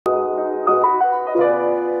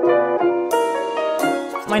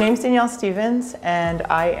My name's Danielle Stevens and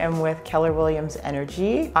I am with Keller Williams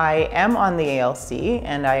Energy. I am on the ALC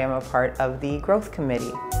and I am a part of the Growth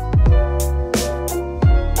Committee.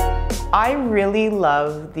 I really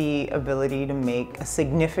love the ability to make a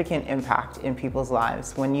significant impact in people's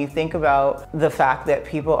lives. When you think about the fact that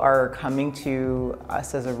people are coming to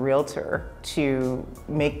us as a realtor to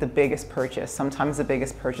make the biggest purchase, sometimes the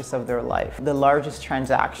biggest purchase of their life. The largest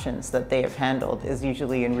transactions that they have handled is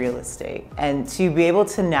usually in real estate. And to be able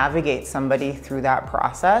to navigate somebody through that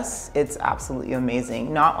process, it's absolutely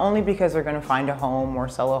amazing. Not only because they're gonna find a home or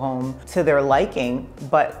sell a home to their liking,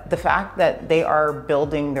 but the fact that they are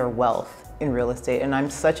building their wealth in real estate. And I'm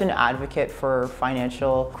such an advocate for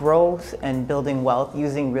financial growth and building wealth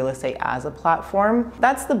using real estate as a platform.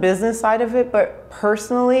 That's the business side of it, but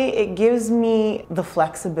personally, it gives me the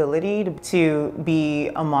flexibility to be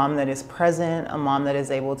a mom that is present, a mom that is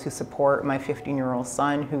able to support my 15-year-old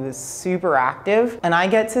son who is super active, and I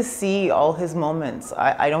get to see all his moments.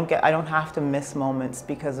 I don't have to miss moments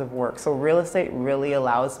because of work. So real estate really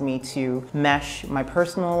allows me to mesh my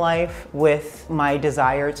personal life with my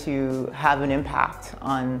desire to have an impact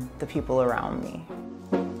on the people around me.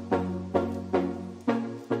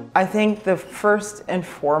 I think the first and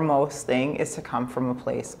foremost thing is to come from a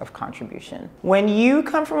place of contribution. When you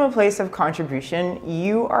come from a place of contribution,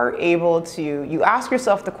 you are able to, you ask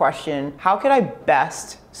yourself the question, how could I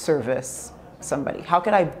best service somebody? How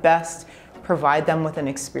could I best provide them with an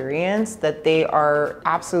experience that they are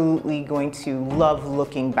absolutely going to love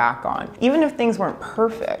looking back on, even if things weren't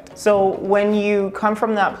perfect. So when you come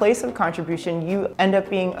from that place of contribution, you end up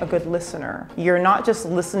being a good listener. You're not just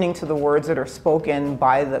listening to the words that are spoken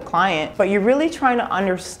by the client, but you're really trying to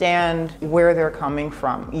understand where they're coming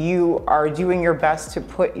from. You are doing your best to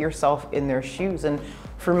put yourself in their shoes. And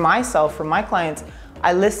for myself, for my clients,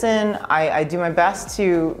 I listen, I do my best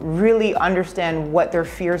to really understand what their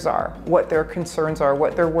fears are, what their concerns are,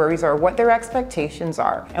 what their worries are, what their expectations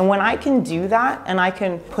are. And when I can do that and I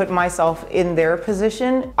can put myself in their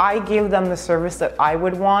position, I give them the service that I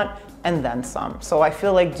would want and then some. So I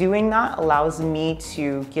feel like doing that allows me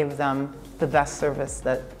to give them the best service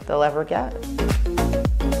that they'll ever get.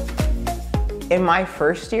 In my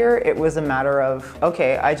first year, it was a matter of,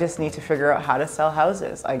 okay, I just need to figure out how to sell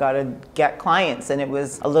houses. I gotta get clients, and it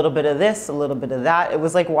was a little bit of this, a little bit of that. It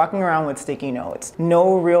was like walking around with sticky notes.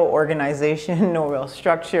 No real organization, no real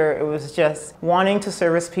structure. It was just wanting to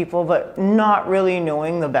service people, but not really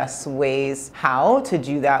knowing the best ways how to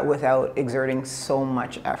do that without exerting so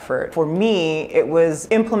much effort. For me, it was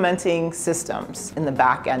implementing systems in the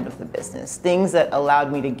back end of the business, things that allowed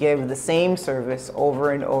me to give the same service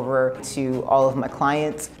over and over to all of my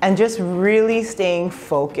clients, and just really staying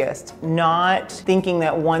focused, not thinking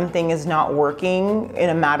that one thing is not working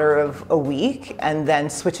in a matter of a week and then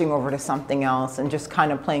switching over to something else and just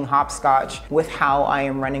kind of playing hopscotch with how I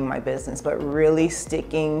am running my business, but really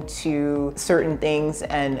sticking to certain things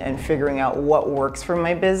and figuring out what works for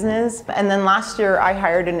my business. And then last year I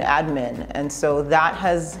hired an admin, and so that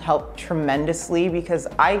has helped tremendously because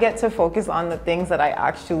I get to focus on the things that I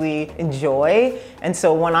actually enjoy. And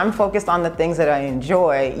so when I'm focused on the things that I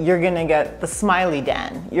enjoy, you're gonna get the smiley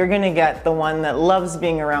Dan. You're gonna get the one that loves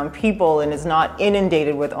being around people and is not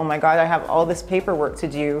inundated with, oh my God, I have all this paperwork to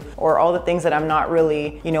do, or all the things that I'm not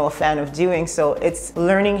really, a fan of doing. So it's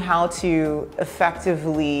learning how to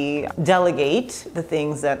effectively delegate the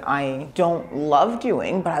things that I don't love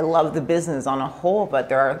doing, but I love the business on a whole, but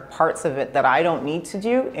there are parts of it that I don't need to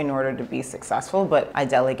do in order to be successful, but I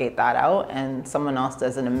delegate that out and someone else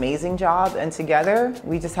does an amazing job, and together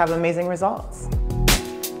we just have amazing results.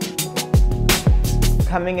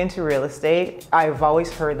 Coming into real estate, I've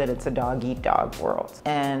always heard that it's a dog-eat-dog world.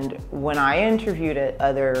 And when I interviewed at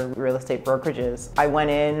other real estate brokerages, I went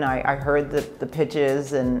in, I heard the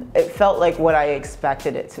pitches, and it felt like what I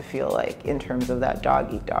expected it to feel like in terms of that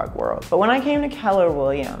dog-eat-dog world. But when I came to Keller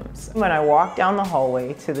Williams, when I walked down the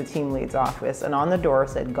hallway to the team lead's office, and on the door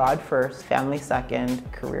said, God first, family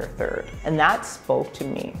second, career third. And that spoke to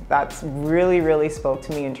me. That's really, really spoke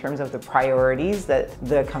to me in terms of the priorities that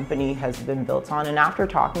the company has been built on. And after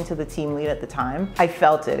talking to the team lead at the time, I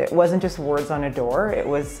felt it. It wasn't just words on a door. It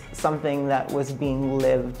was something that was being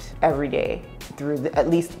lived every day through at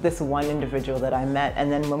least this one individual that I met.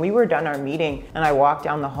 And then when we were done our meeting and I walked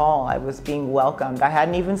down the hall, I was being welcomed. I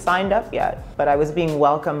hadn't even signed up yet, but I was being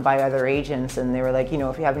welcomed by other agents, and they were like,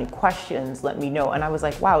 if you have any questions, let me know. And I was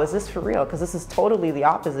like, wow, is this for real? Because this is totally the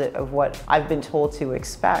opposite of what I've been told to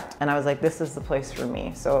expect. And I was like, this is the place for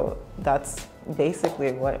me. So that's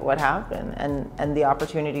basically what happened, and the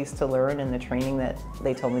opportunities to learn and the training that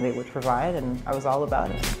they told me they would provide, and I was all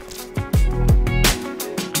about it.